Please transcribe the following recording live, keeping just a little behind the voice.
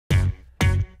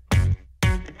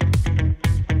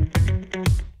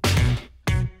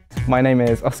My name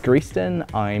is Oscar Easton,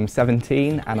 I'm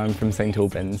 17 and I'm from St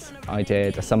Albans. I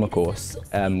did a summer course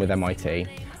with NYT.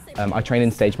 I trained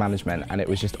in stage management and it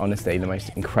was just honestly the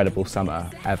most incredible summer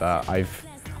ever. I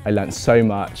learnt so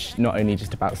much, not only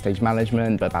just about stage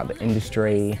management but about the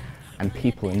industry and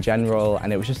people in general,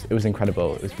 and it was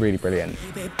incredible. It was really brilliant.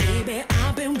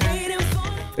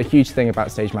 The huge thing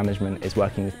about stage management is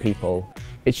working with people.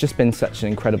 It's just been such an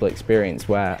incredible experience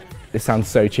where this sounds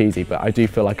so cheesy, but I do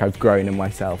feel like I've grown in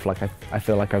myself. Like I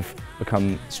feel like I've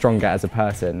become stronger as a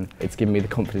person. It's given me the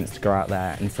confidence to go out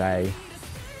there and say,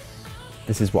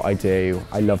 this is what I do,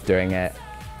 I love doing it,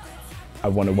 I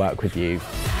want to work with you.